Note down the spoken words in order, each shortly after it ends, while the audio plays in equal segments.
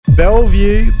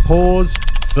Bellevue pours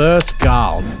first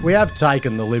gold. We have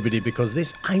taken the liberty because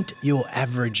this ain't your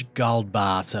average gold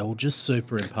bar, so we'll just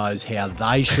superimpose how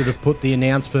they should have put the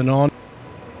announcement on.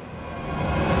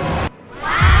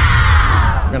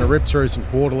 We're going to rip through some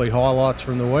quarterly highlights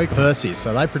from the week. Perseus,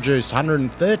 so they produced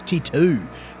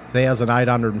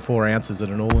 132,804 ounces at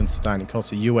an all-in sustaining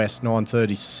cost of US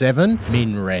 $937.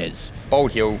 MinRes.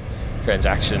 Bald Hill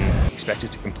transaction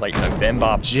expected to complete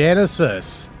November.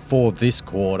 Genesis, for this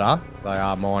quarter, they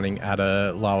are mining at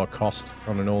a lower cost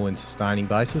on an all-in sustaining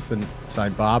basis than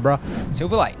St Barbara.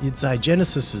 Silver Lake. You'd say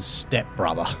Genesis's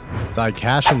stepbrother. So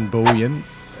cash and bullion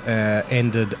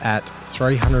ended at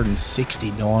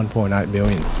 369.8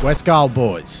 million. It's West Gold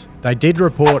boys. They did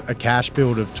report a cash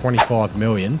build of 25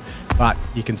 million, but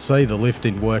you can see the lift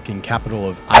in working capital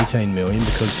of 18 million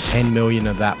because 10 million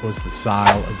of that was the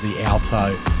sale of the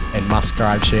Alto and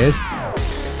Musgrave shares.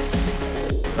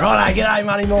 Righto, g'day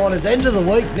money miners. End of the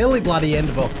week, nearly bloody end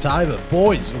of October.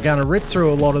 Boys, we're going to rip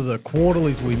through a lot of the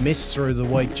quarterlies we missed through the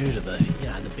week due to the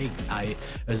big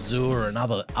Azure and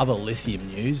other lithium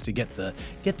news to get the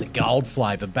gold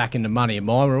flavour back into money and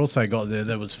mine. We also got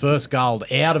there was first gold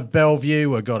out of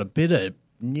Bellevue. We've got a bit of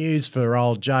news for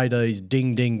old JD's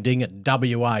ding ding ding at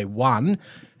WA1.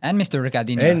 And Mr.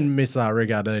 Ricardinho. And Mr.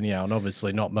 Ricardinho, and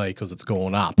obviously not me because it's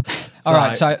gone up. All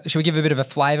right, so should we give a bit of a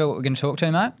flavour what we're going to talk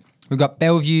to, mate? We've got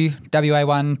Bellevue,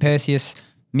 WA1, Perseus,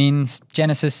 Mins,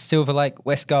 Genesis, Silver Lake,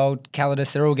 West Gold,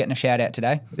 Calidus. They're all getting a shout out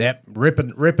today. Yep,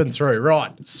 ripping through.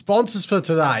 Right, sponsors for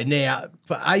today. Now,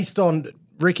 based on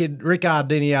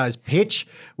Ricardinho's pitch,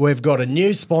 we've got a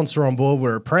new sponsor on board.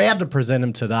 We're proud to present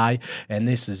them today, and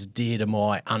this is dear to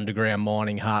my underground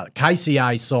mining heart,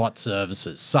 KCA Site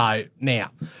Services. So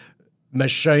now,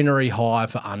 machinery hire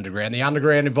for underground. The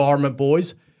underground environment,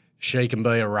 boys, she can be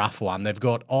a rough one. They've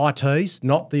got ITs,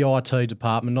 not the IT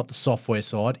department, not the software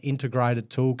side,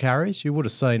 integrated tool carriers. You would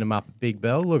have seen them up at Big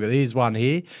Bell. Look, here's one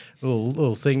here,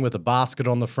 little thing with a basket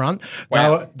on the front.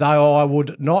 Wow. Though I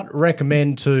would not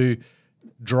recommend to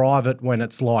drive it when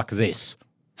it's like this.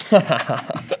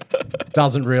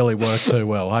 Doesn't really work too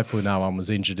well. Hopefully no one was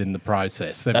injured in the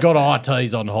process. They've got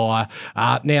ITs on hire.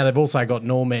 Now they've also got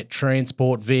Normet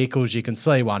transport vehicles. You can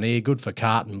see one here, good for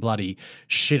carting bloody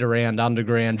shit around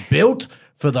underground, built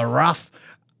for the rough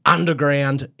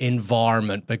underground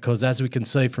environment because as we can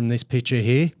see from this picture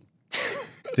here,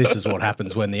 this is what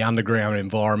happens when the underground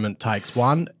environment takes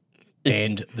one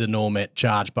and the Normet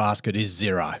charge basket is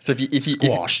zero. So if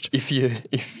squashed.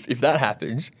 If that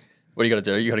happens, what do you got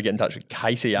to do? You got to get in touch with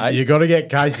KCA. You got to get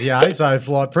KCA.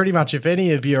 So pretty much if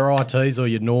any of your ITs or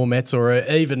your Normets or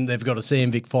even they've got a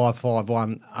CMVIC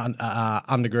 551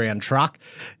 underground truck,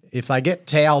 if they get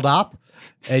towed up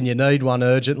and you need one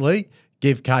urgently,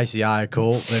 give KCA a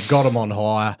call. They've got them on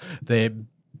hire. They're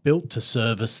built to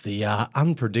service the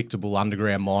unpredictable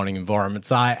underground mining environment.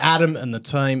 So Adam and the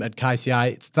team at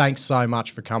KCA, thanks so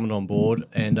much for coming on board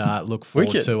and look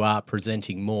forward to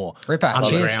presenting more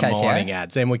underground mining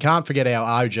ads. And we can't forget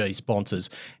our OG sponsors,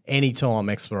 Anytime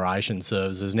Exploration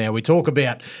Services. Now, we talk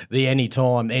about the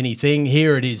anytime, anything.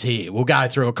 Here it is here. We'll go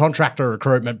through a contractor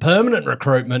recruitment, permanent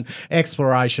recruitment,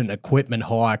 exploration, equipment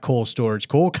hire, core storage,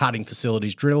 core cutting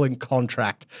facilities, drilling,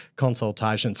 contract,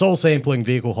 consultation, soil sampling,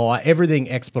 vehicle hire, everything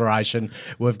exploration.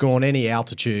 We've gone any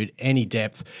altitude, any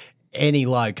depth, any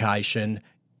location,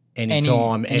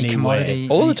 anytime, any anywhere. commodity,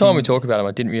 All the time we talk about them,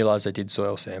 I didn't realise they did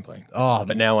soil sampling. Oh,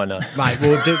 but now I know. Mate,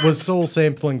 well, was soil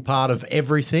sampling part of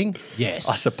everything? Yes.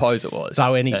 I suppose it was.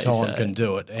 So anytime can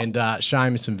do it. And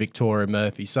Seamus and Victoria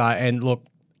Murphy. So, and look,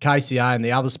 KCA and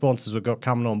the other sponsors we've got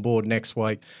coming on board next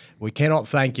week, we cannot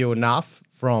thank you enough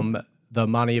from the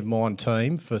Money of Mine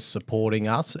team for supporting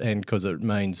us, and because it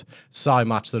means so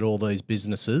much that all these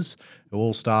businesses who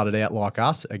all started out like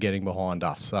us are getting behind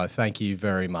us. So thank you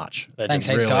very much. Thanks,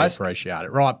 really guys. Appreciate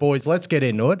it. Right, boys, let's get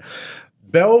into it.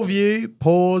 Bellevue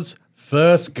pours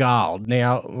first gold.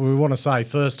 Now, we want to say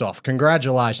first off,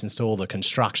 congratulations to all the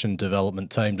construction development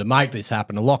team to make this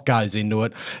happen. A lot goes into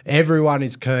it. Everyone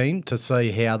is keen to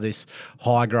see how this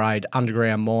high-grade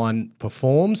underground mine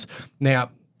performs. Now,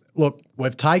 look,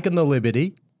 we've taken the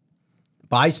liberty,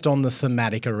 based on the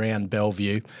thematic around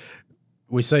Bellevue.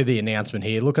 We see the announcement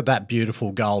here. Look at that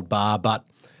beautiful gold bar, but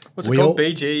what's it called?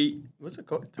 BG. What's it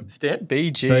called? Stamp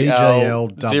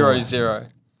BGL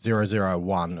 00.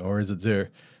 001, or is it 0?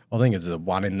 I think it's a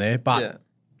 1 in there. But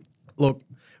look,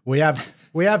 we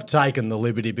have taken the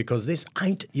liberty because this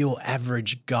ain't your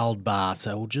average gold bar,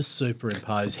 so we'll just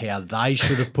superimpose how they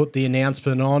should have put the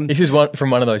announcement on. This is one from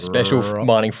one of those special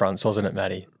mining fronts, wasn't it,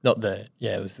 Matty? Not the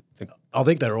it was the. I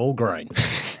think they're all green.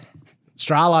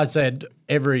 Stralo said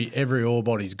every ore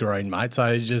body's green, mate.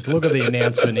 So just look at the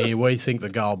announcement here. We think the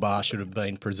gold bar should have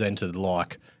been presented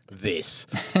like this.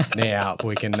 Now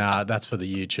we can. That's for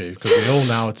the YouTube because we all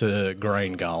know it's a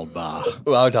green gold bar.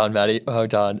 Well done, Matty. Well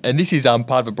done. And this is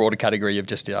part of a broader category of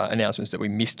just announcements that we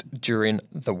missed during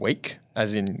the week,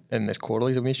 as in, and there's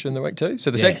quarterlies we missed during the week too.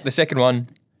 So the second one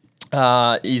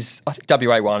is, I think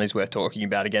WA1 is worth talking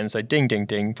about again. So ding, ding,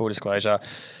 ding, full disclosure.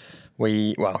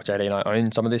 JD and I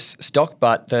own some of this stock,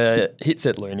 but the hits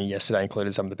at Looney yesterday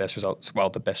included some of the best results,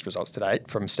 the best results to date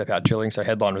from Step Out Drilling. So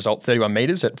headline result, 31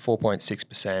 metres at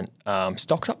 4.6%.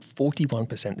 Stock's up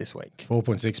 41% this week.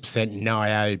 4.6%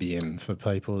 niobium for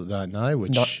people that don't know,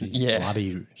 which she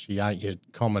ain't your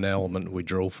common element we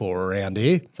drill for around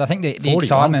here. So I think the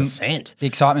 41%.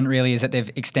 excitement really is that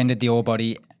they've extended the ore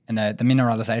body and the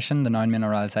mineralisation, the known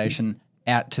mineralisation,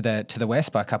 out to the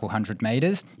west by a couple hundred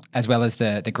metres, as well as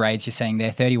the grades you're seeing there.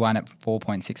 31 at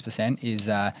 4.6% is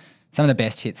some of the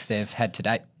best hits they've had to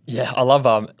date. Yeah, I love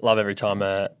every time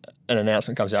an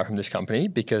announcement comes out from this company,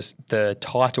 because the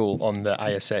title on the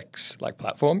ASX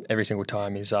platform every single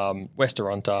time is West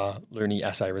Aronta Looney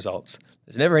assay results.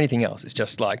 There's never anything else. It's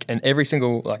just and every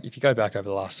single if you go back over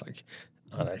the last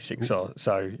 6 or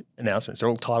so announcements, they're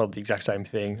all titled the exact same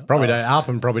thing. Half of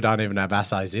them probably don't even have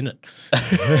assays in it.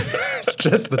 It's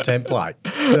just the template.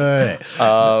 Yeah.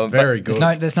 Very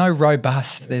good. There's no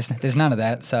robust. There's none of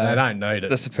that. So they don't need it.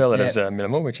 The superlatives are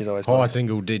minimal, which is always high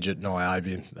single digit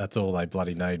niobium. That's all they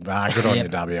bloody need. Good on your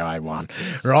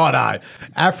WA1. Righto.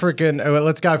 African.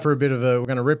 Let's go for a bit of we're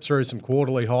going to rip through some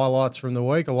quarterly highlights from the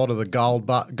week. A lot of the gold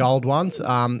ones.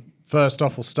 First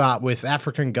off, we'll start with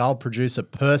African gold producer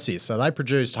Perseus. So they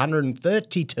produced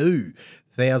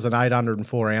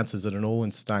 132,804 ounces at an all-in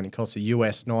sustaining cost of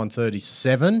US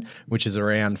 $937, which is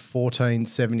around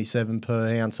 $14.77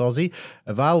 per ounce Aussie.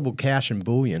 Available cash and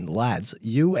bullion, lads,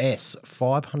 US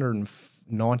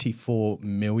 $594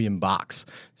 million.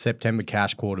 September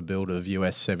cash quarter build of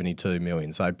US 72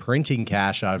 million. So printing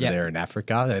cash over there in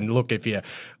Africa. And look, if you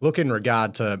look in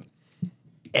regard to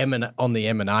on the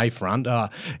M&A front,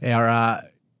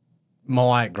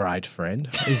 my great friend,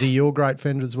 is he your great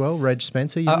friend as well, Reg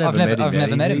Spencer? I've never met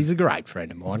him. He's a great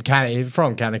friend of mine.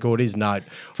 From Canaccord, his note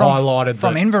highlighted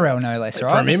from Inverell, no less,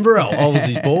 right? From Inverell, I was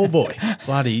his ball boy.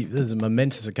 Bloody, there's a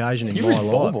momentous occasion in my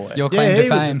life. Your claim to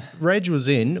fame. Reg was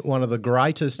in one of the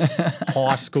greatest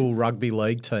high school rugby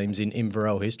league teams in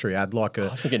Inverell history. I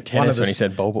was thinking tennis when he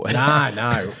said ball boy.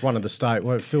 No, one of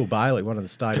the Phil Bailey, one of the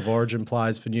state of origin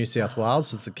players for New South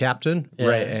Wales, was the captain,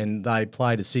 and they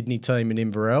played a Sydney team in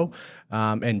Inverell.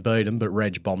 And beat them, but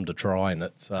Reg bombed a try in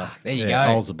it. So there you go.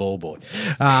 I was the ball boy.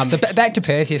 So back to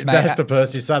Perseus, mate. Back to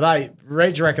Perseus. So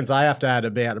Reg reckons they have to add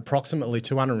about approximately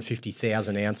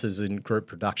 250,000 ounces in group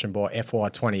production by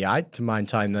FY28 to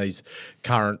maintain these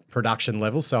current production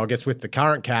levels. So I guess with the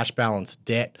current cash balance,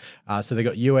 debt, so they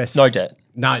got US... No debt.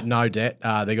 No debt.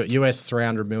 They got US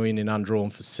 300 million in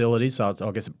undrawn facilities. So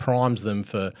I guess it primes them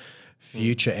for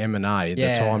future M&A,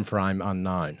 the time frame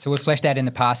unknown. So we've fleshed out in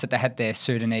the past that they had their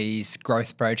Sudanese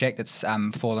growth project that's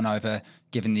fallen over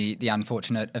given the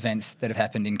unfortunate events that have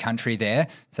happened in country there.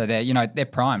 So they're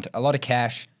primed. A lot of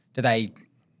cash. Do they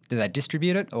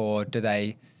distribute it, or do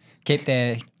they keep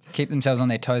themselves on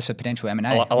their toes for potential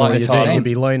M&A? You'd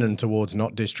be leaning towards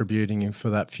not distributing him for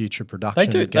that future production. They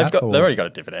do. They've already got a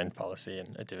dividend policy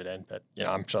and a dividend, but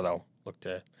I'm sure they'll look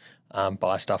to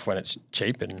buy stuff when it's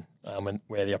cheap and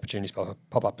where the opportunities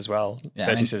pop up as well.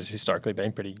 Perseus has historically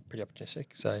been pretty opportunistic.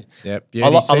 So I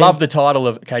love the title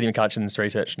of Katie McCutcheon's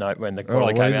research note when the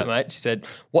quarterly came out, mate. She said,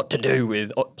 "What to do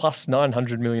with plus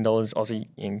 $900 million Aussie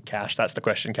in cash?" That's the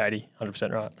question, Katie.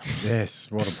 100% right. Yes,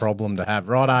 what a problem to have.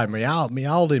 Righto, my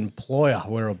old employer,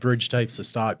 where I bridged heaps of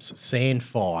stopes,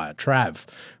 Sandfire, Trav.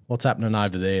 What's happening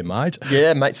over there, mate?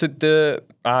 Yeah, mate. So the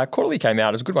quarterly came out.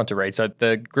 It was a good one to read. So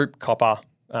the group copper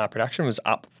production was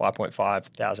up 5.5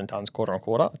 thousand tonnes quarter on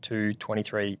quarter to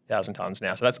 23,000 tonnes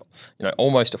now. So that's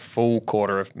almost a full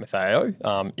quarter of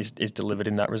Matheo is delivered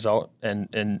in that result, and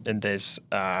there's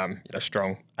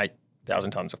strong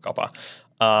 8,000 tonnes of copper.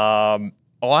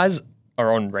 Eyes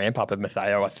are on ramp up at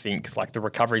Matheo. I think the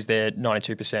recoveries there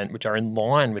 92%, which are in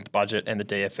line with the budget, and the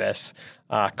DFS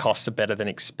costs are better than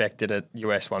expected at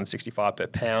US 165 per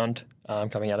pound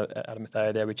coming out of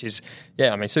Matheo there, which is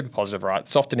super positive, right?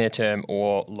 Softer near term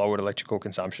or lowered electrical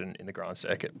consumption in the grind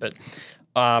circuit. But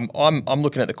I'm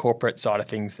looking at the corporate side of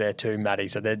things there too, Matty.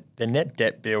 So their net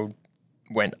debt build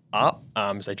went up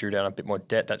as they drew down a bit more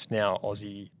debt. That's now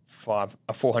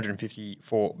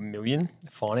 454 million.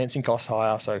 Financing costs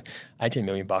higher, so 18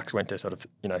 million bucks went to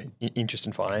interest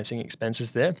and financing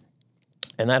expenses there.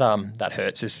 And that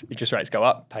hurts as interest rates go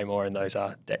up, pay more in those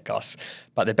debt costs.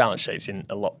 But their balance sheet's in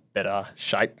a lot better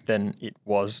shape than it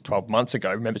was 12 months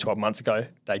ago. Remember 12 months ago,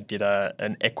 they did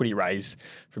an equity raise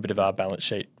for a bit of our balance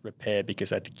sheet repair because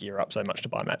they had to gear up so much to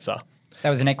buy Matza. That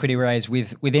was an equity raise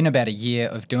within about a year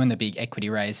of doing the big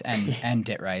equity raise and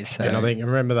debt raise. So. And I think,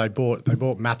 remember, they bought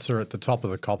Matza at the top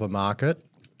of the copper market.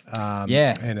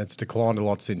 And it's declined a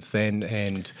lot since then.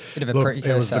 And Bit of a look,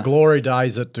 precursor. it was the glory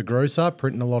days at DeGrussa,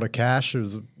 printing a lot of cash.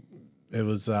 It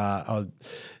was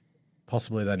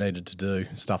possibly they needed to do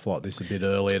stuff like this a bit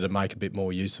earlier to make a bit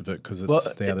more use of it because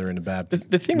now they're in a bad,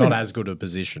 the thing not with, as good a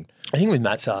position. I think with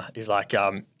Matza is like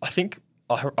I think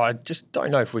I just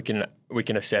don't know if we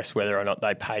can assess whether or not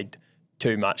they paid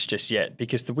too much just yet,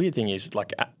 because the weird thing is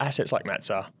like assets like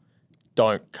Matza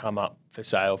don't come up for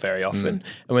sale very often.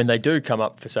 And when they do come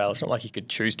up for sale, it's not like you could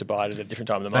choose to buy it at a different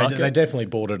time of the market. They definitely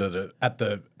bought it at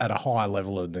a higher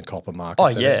level in the copper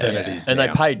market than it is and now.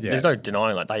 They paid, there's no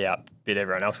denying like they outbid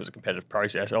everyone else. It was a competitive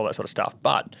process, all that sort of stuff.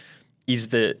 But is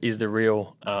the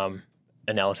real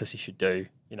analysis you should do,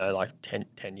 like 10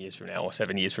 years from now or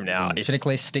 7 years from now? Should at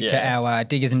least stick to our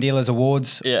Diggers and Dealers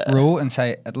Awards rule and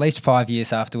say at least 5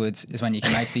 years afterwards is when you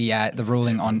can make the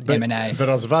ruling on M&A. But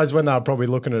I suppose when they were probably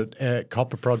looking at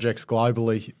copper projects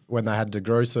globally, when they had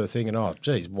DeGrussa thinking,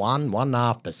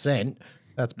 1.5%,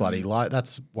 that's bloody low.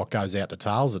 That's what goes out to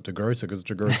tails at DeGrussa because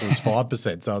DeGrussa was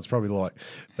 5%. So it's probably like,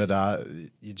 but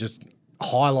you just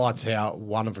highlights how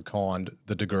one of a kind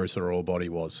the DeGrussa ore body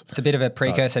was. It's a bit of a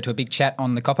precursor to a big chat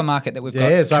on the copper market that we've got.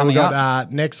 Yeah, so coming we've got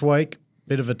up. Next week,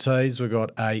 bit of a tease. We've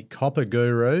got a copper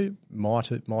guru,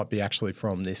 might be actually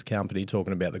from this company,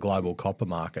 talking about the global copper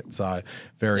market. So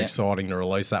very exciting to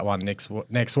release that one next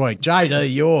week.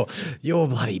 JD, your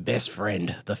bloody best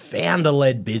friend, the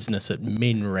founder-led business at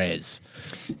MinRes.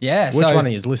 Yeah. Which one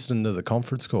of you is listening to the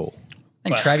conference call?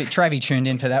 I think Travie tuned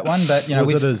in for that one, but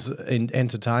was it as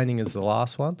entertaining as the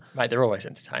last one? Mate, they're always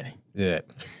entertaining. Yeah.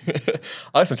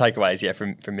 I have some takeaways,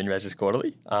 from MinRes'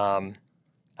 quarterly.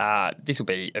 This will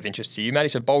be of interest to you, Matty.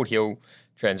 So Bald Hill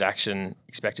transaction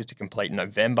expected to complete in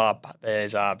November, but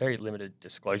there's very limited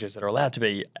disclosures that are allowed to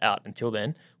be out until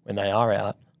then. When they are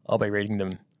out, I'll be reading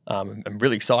them. I'm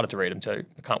really excited to read them too.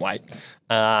 I can't wait.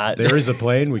 There is a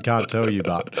plan. We can't tell you,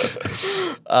 but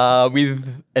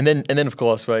and then of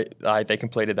course they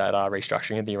completed that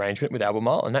restructuring of the arrangement with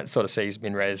Albemarle, and that sort of sees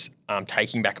MinRes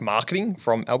taking back marketing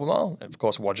from Albemarle. And of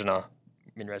course, Wodgina,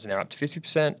 MinRes are now up to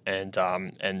 50%,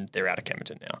 and they're out of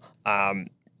Kemerton now.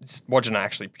 Wodgina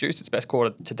actually produced its best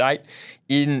quarter to date.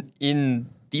 In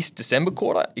this December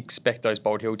quarter, expect those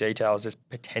Bald Hill details. There's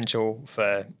potential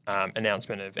for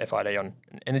announcement of FID on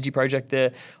an energy project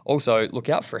there. Also, look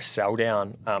out for a sell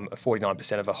down of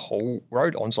 49% of a haul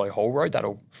road, Onslow Haul Road.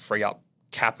 That'll free up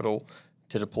capital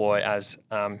to deploy as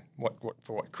what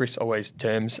Chris always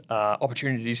terms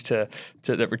opportunities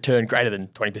that return greater than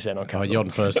 20% on capital. you're on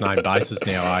first name basis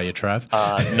now, are you, Trav?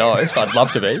 No, I'd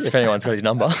love to be if anyone's got his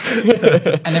number.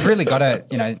 And they've really got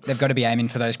to be aiming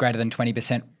for those greater than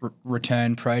 20%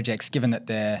 return projects, given that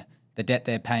the debt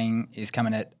they're paying is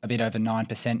coming at a bit over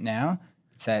 9% now.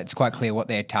 So it's quite clear what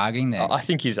they're targeting there. I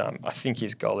think his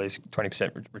goal is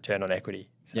 20% return on equity.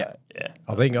 So, yeah.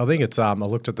 I think it's I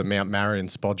looked at the Mount Marion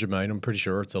spodumene. I'm pretty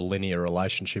sure it's a linear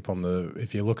relationship on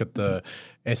if you look at the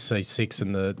SC6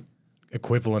 and the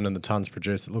equivalent and the tonnes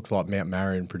produced, it looks like Mount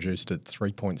Marion produced at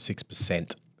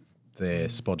 3.6% their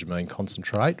spodumene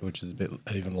concentrate, which is a bit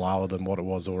even lower than what it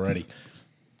was already.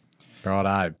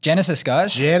 Righto. Genesis,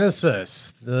 guys.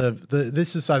 Genesis.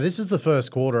 This is the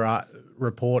first quarter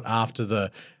report after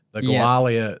the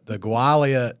Gwalia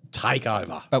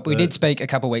takeover. But we did speak a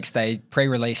couple of weeks. They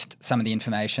pre-released some of the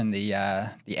information, the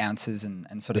ounces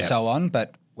and sort of so on.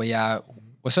 But we're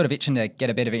sort of itching to get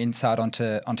a bit of insight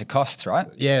onto costs, right?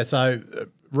 Yeah. So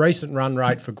recent run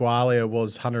rate for Gwalia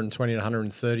was 120 to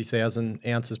 130,000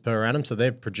 ounces per annum. So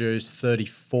they've produced a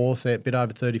bit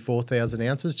over 34,000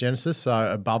 ounces. Genesis.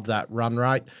 So above that run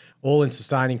rate. All-in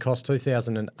sustaining cost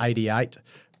 2,088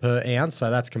 per ounce.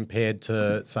 So that's compared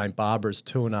to St Barbara's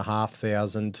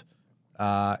 2,500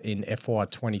 in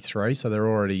FY23. So they're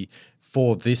already,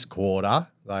 for this quarter,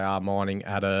 they are mining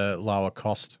at a lower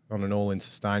cost on an all-in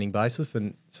sustaining basis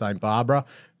than St Barbara.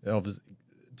 They're obviously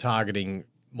targeting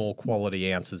more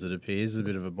quality ounces, it appears, a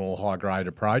bit of a more high-grade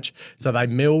approach. So they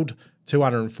milled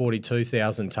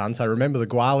 242,000 tonnes. So remember, the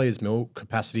Gwalia's mill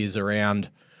capacity is around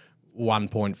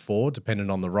 1.4, depending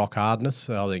on the rock hardness.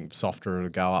 So I think softer it'll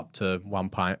go up to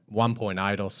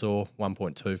 1.8 or so,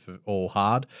 1.2 for all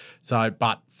hard. So,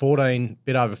 but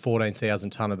bit over 14,000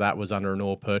 tonne of that was under an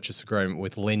ore purchase agreement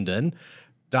with Linden.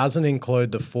 Doesn't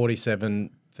include the 47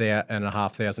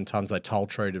 8,500 tonnes they toll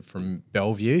treated from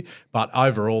Bellevue, but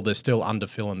overall they're still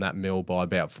underfilling that mill by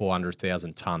about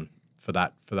 400,000 tonne for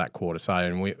that quarter. So,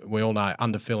 and we all know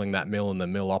underfilling that mill and the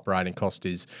mill operating cost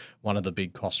is one of the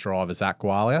big cost drivers at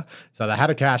Gwalia. So they had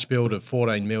a cash build of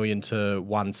 14 million to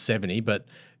 170, but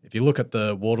if you look at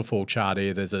the waterfall chart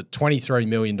here, there's a $23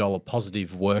 million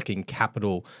positive working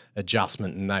capital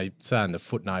adjustment, and they say in the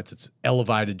footnotes it's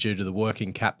elevated due to the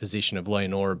working cap position of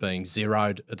Leonora being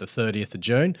zeroed at the 30th of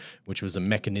June, which was a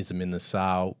mechanism in the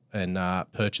sale and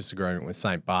purchase agreement with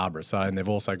St Barbara. So, and they've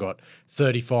also got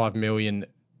 $35 million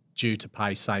due to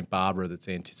pay St Barbara that's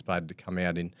anticipated to come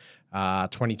out in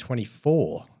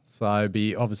 2024. So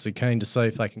be obviously keen to see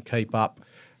if they can keep up,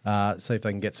 see if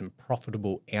they can get some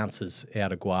profitable ounces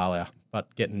out of Gwalia,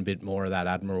 but getting a bit more of that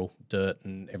Admiral dirt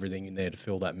and everything in there to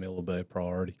fill that mill will be a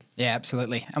priority. Yeah,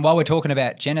 absolutely. And while we're talking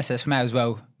about Genesis, we may as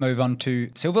well move on to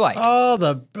Silver Lake. Oh,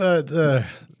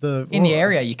 in the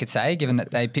area, you could say, given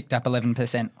that they picked up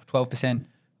 11%, 12%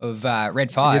 of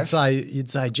Red 5. You'd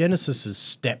say Genesis's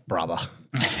stepbrother.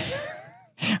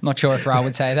 I'm not sure if Ra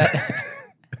would say that.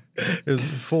 It was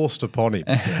forced upon him.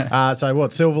 So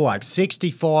what? Silver Lake,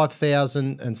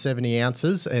 65,070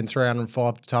 ounces and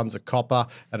 305 tonnes of copper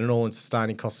at an all-in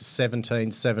sustaining cost of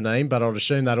 17.17. But I'd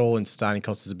assume that all-in sustaining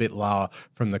cost is a bit lower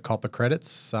from the copper credits,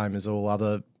 same as how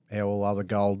all other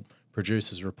gold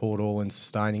producers report all-in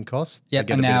sustaining costs. Yeah,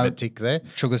 get a bit of a tick there.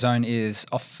 Sugar Zone is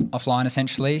offline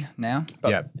essentially now.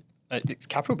 Yeah, Is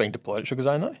capital being deployed at Sugar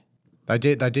Zone though? They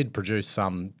did produce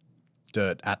some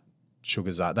dirt at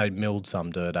Sugar Zone. They milled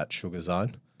some dirt at Sugar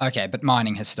Zone. Okay, but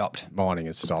mining has stopped. Mining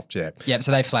has stopped, yeah. Yeah,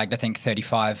 so they flagged, I think,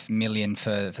 35 million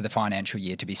for the financial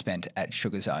year to be spent at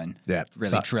Sugar Zone. Yeah.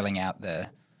 Really drilling out the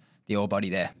ore body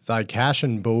there. So cash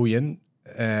and bullion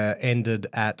ended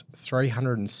at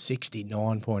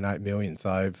 369.8 million.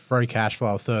 So free cash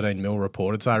flow of 13 mil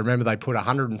reported. So remember they put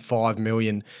 105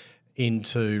 million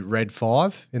into Red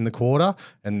 5 in the quarter,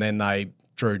 and then they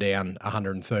drew down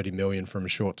 130 million from a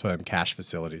short-term cash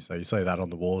facility. So you see that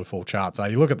on the waterfall chart. So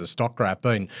you look at the stock graph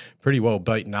being pretty well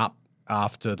beaten up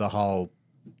after the whole,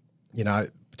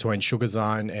 between Sugar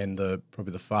Zone and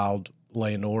probably the failed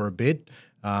Leonora bid.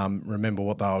 Remember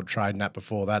what they were trading at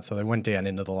before that. So they went down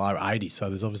into the low 80s.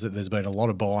 So there's been a lot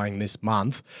of buying this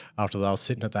month after they were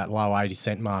sitting at that low 80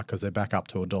 cent mark because they're back up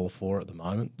to $1.04 at the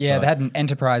moment. Yeah, so, they had an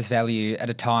enterprise value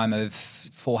at a time of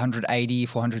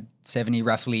 470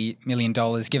 roughly $1 million,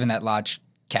 given that large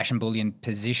cash and bullion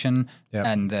position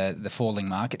and the falling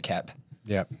market cap.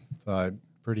 Yeah. So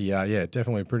pretty,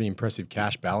 definitely a pretty impressive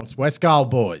cash balance. West Gold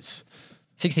boys.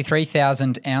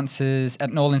 63,000 ounces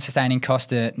at an all-in sustaining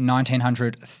cost of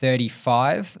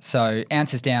 1,935. So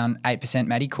ounces down 8%,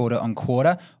 Matty, quarter on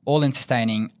quarter. All-in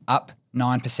sustaining up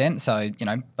 9%. So,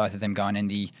 both of them going in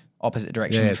the opposite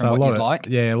direction from what you'd like.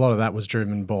 Yeah, a lot of that was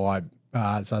driven by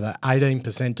the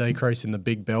 18% decrease in the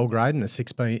Big Bell grade and a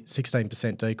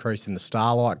 16% decrease in the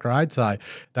Starlight grade. So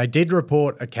they did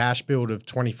report a cash build of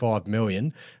 25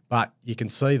 million, but you can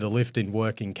see the lift in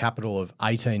working capital of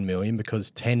 18 million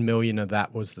because 10 million of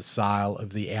that was the sale of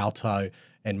the Alto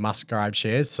and Musgrave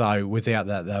shares. So without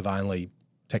that, they've only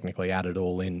technically added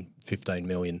all in 15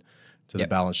 million to the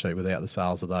balance sheet without the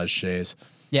sales of those shares.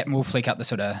 Yeah, and we'll flick up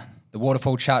the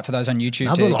waterfall chart for those on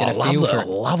YouTube to get a feel for it. I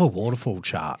love a waterfall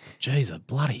chart. Jeez, a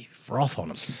bloody froth on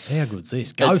them. How good's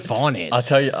this? Go finance. I'll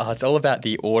tell you, it's all about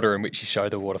the order in which you show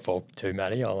the waterfall too,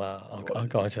 Matty. I'll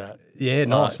go into that. Yeah,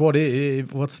 nice.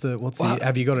 What's the?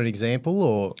 Have you got an example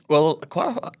or? Well,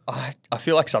 I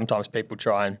feel like sometimes people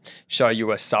try and show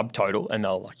you a subtotal, and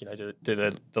they'll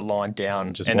do the line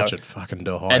down, Just watch it fucking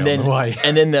die on then, the way.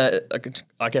 And then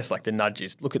I guess the nudge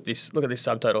is look at this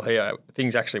subtotal here.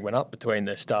 Things actually went up between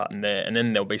the start and there, and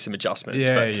then there'll be some adjustments.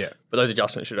 But those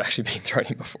adjustments should have actually been thrown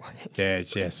in before.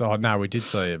 Yes. Oh no, we did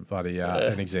see a bloody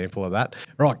an example of that.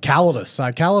 Right, Calidus. So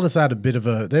Calidus had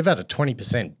they've had a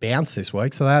 20% bounce this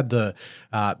week. So they had the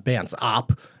bounce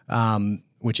up,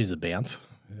 which is a bounce.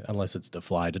 Unless it's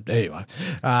deflated. Anyway,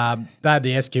 they had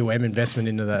the SQM investment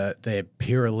into their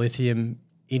Pyrolithium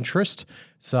interest.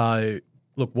 So,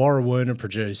 look, Warrawoona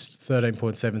produced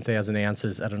 13.7 thousand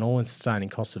ounces at an all-in sustaining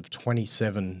cost of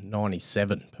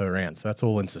 $27.97 per ounce. That's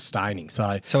all-in sustaining.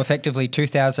 So effectively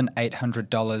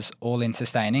 $2,800 all-in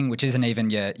sustaining, which isn't even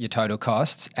your total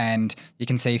costs. And you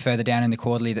can see further down in the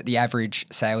quarterly that the average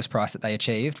sales price that they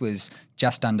achieved was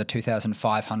just under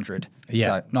 2,500.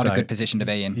 So not a good position to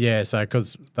be in. Yeah, so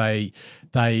because they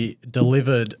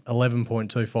delivered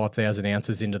 11.25 thousand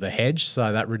ounces into the hedge,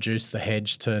 so that reduced the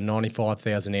hedge to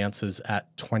 95,000 ounces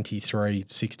at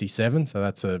 23.67.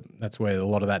 So that's where a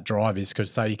lot of that drive is,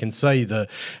 because so you can see the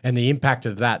impact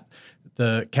of that.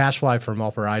 the cash flow from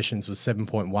operations was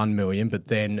 7.1 million, but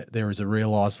then there is a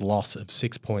realised loss of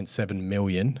 6.7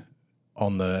 million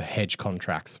on the hedge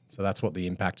contracts. So that's what the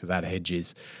impact of that hedge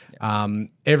is.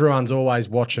 Everyone's always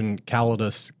watching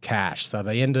Calidus cash. So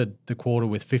they ended the quarter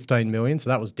with 15 million. So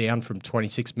that was down from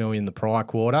 26 million the prior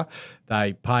quarter.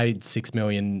 They paid 6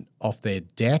 million off their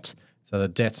debt. So the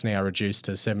debt's now reduced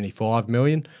to 75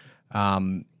 million.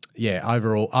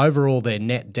 Overall their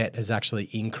net debt has actually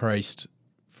increased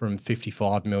from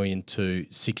 55 million to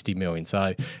 60 million.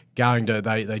 So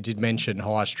they did mention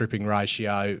higher stripping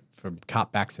ratio from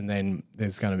cutbacks, and then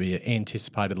there's going to be an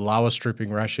anticipated lower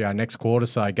stripping ratio next quarter.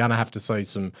 So going to have to see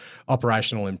some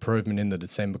operational improvement in the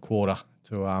December quarter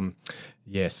to,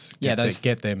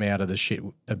 get them out of the shit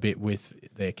a bit with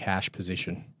their cash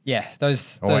position. Yeah,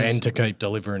 and to keep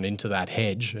delivering into that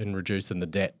hedge and reducing the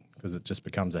debt, because it just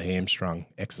becomes a hamstrung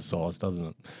exercise, doesn't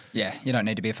it? Yeah, you don't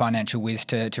need to be a financial whiz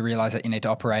to realise that you need to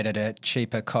operate at a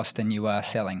cheaper cost than you are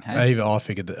selling. Hey? I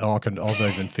figured that. I've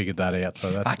even figured that out.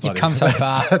 So that's you've come so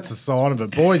far. That's a sign of it,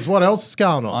 boys. What else is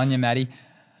going on? On you, Matty.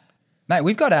 Mate,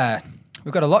 we've got a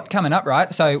lot coming up,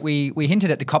 right? So we hinted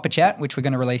at the Copper Chat, which we're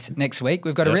going to release next week.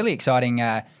 We've got a really exciting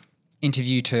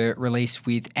interview to release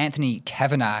with Anthony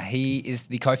Kavanagh. He is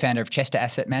the co-founder of Chester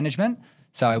Asset Management.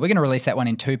 So we're going to release that one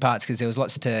in two parts because there was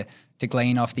lots to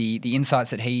glean off the insights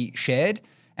that he shared.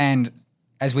 And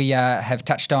as we have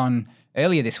touched on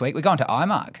earlier this week, we're going to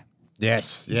IMARC.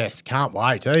 Yes, can't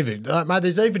wait. Even mate,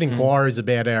 there's even inquiries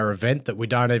about our event that we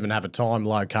don't even have a time,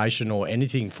 location, or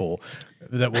anything for.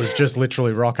 That was just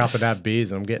literally rock up and have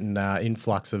beers, and I'm getting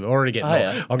influx of I'm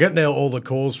getting all the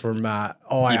calls from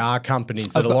IR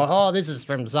companies that are like, oh, this is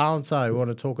from so and so. We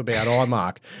want to talk about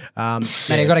IMARC.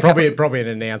 Probably an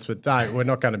announcement. We're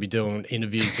not going to be doing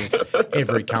interviews with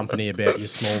every company about your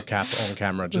small cap on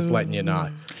camera. Just letting you know.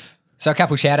 So a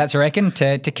couple shout outs, I reckon,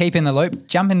 to keep in the loop.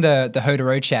 Jump in the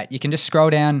Hooteroo chat. You can just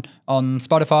scroll down on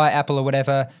Spotify, Apple or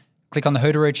whatever, click on the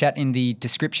Hooteroo chat in the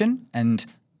description, and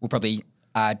we'll probably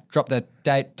drop the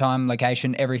date, time,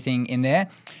 location, everything in there.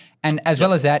 And as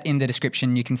well as that, in the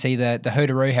description, you can see the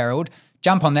Hooteroo Herald.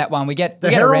 Jump on that one. We get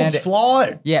Herald's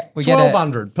flying. Yeah.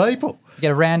 1,200 people. Get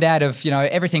a round out of,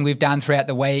 everything we've done throughout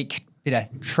the week. Bit of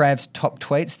Trav's top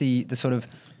tweets, the sort of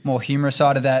more humorous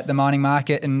side of the mining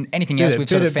market, and anything else we've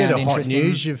sort of found interesting. Bit of hot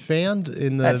news you've found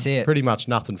in the. That's it. Pretty much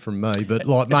nothing from me, but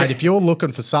mate, if you're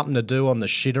looking for something to do on the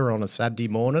shitter on a Saturday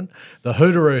morning, the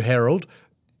Hooteroo Herald,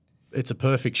 it's a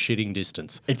perfect shitting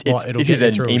distance. It is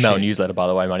an email newsletter, by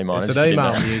the way, Money Miners. It's an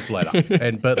email newsletter,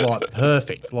 but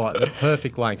perfect, the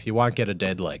perfect length. You won't get a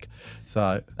dead leg.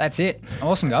 So that's it.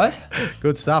 Awesome, guys.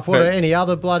 Good stuff. What are any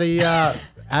other bloody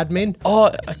admin?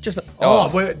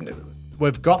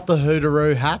 We've got the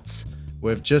Hooteroo hats.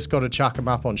 We've just got to chuck them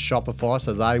up on Shopify,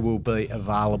 so they will be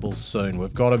available soon.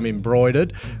 We've got them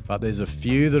embroidered, but there's a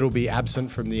few that'll be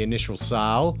absent from the initial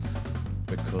sale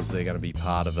because they're going to be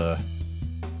part of a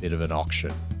bit of an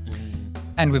auction.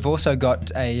 And we've also got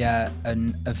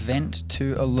an event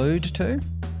to allude to.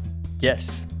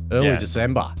 Yes. Early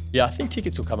December. Yeah, I think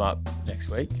tickets will come up next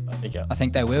week. I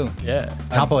think they will. Yeah.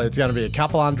 It's going to be a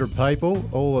couple hundred people.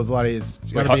 It's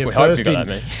going to be a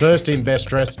first in best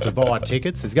dressed to buy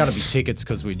tickets. There's going to be tickets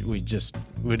because we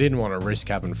didn't want to risk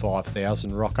having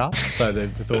 5,000 rock up, so we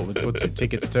thought we'd put some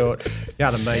tickets to it.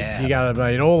 You're going to meet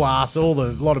a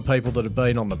lot of people that have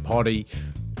been on the potty.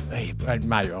 Maybe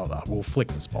we'll flick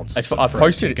the sponsors. I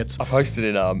posted in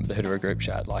the Hooteroo group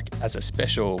chat, like as a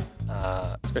special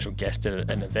guest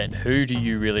at an event. Who do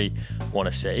you really want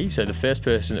to see? So the first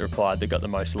person that replied that got the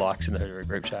most likes in the Hooteroo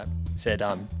group chat said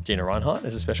Gina Reinhardt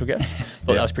as a special guest.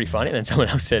 Thought that was pretty funny. And then someone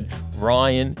else said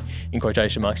Ryan, in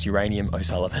quotation marks, Uranium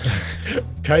O'Sullivan.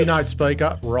 Keynote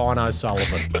speaker Ryan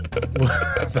O'Sullivan.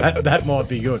 that might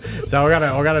be good. So we're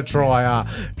gonna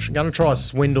try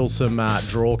swindle some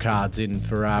draw cards in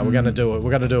for. We're gonna do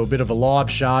a bit of a live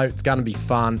show. It's gonna be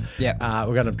fun. Yeah.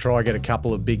 We're gonna try get a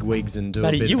couple of big wigs and do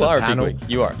Matty, a bit you of are a panel. Big wig.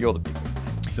 You're the big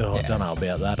wig. So I don't know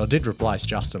about that. I did replace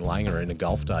Justin Langer in a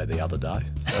golf day the other day.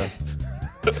 So.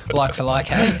 Like for like,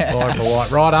 hey? Like for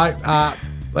like. Righto.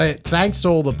 Thanks to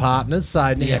all the partners.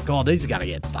 So, God, these are going to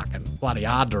get fucking bloody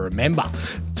hard to remember.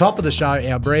 Top of the show,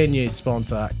 our brand new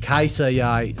sponsor,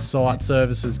 KCA Site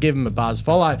Services. Give them a buzz.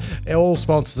 Follow. All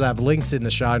sponsors have links in the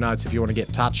show notes if you want to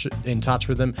get in touch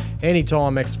with them.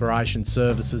 Anytime Exploration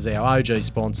Services, our OG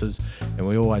sponsors. And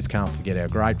we always can't forget our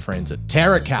great friends at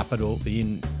Terra Capital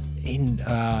in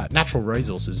natural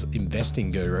resources investing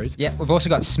gurus. Yeah, we've also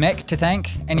got SMEC to thank.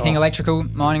 Anything electrical,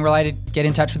 mining related, get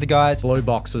in touch with the guys. Blue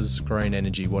boxes, green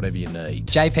energy, whatever you need.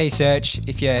 JP Search,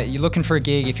 if you're looking for a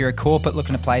gig, if you're a corporate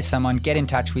looking to play someone, get in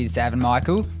touch with Zav and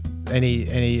Michael.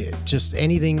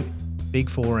 Anything Big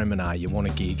Four M&A, you want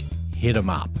a gig, hit them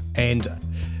up. And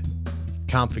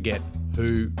can't forget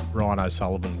who Ryan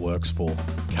O'Sullivan works for.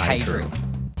 K-Drill.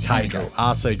 K-Drill,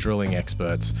 RC drilling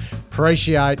experts.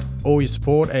 Appreciate all your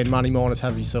support, and Money Miners,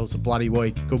 have yourselves a bloody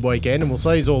good weekend, and we'll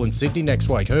see you all in Sydney next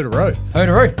week. Hootaroo.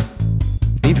 Hootaroo.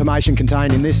 The information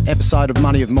contained in this episode of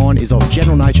Money of Mine is of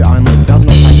general nature only and does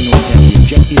not take into account the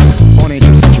objectives,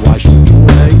 financial situation, or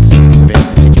needs of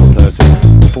any particular person.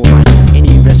 Before making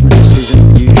any investment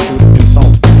decision, you should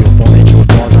consult with your financial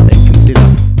advisor and consider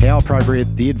how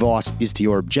appropriate the advice is to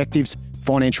your objectives,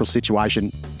 financial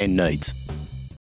situation, and needs.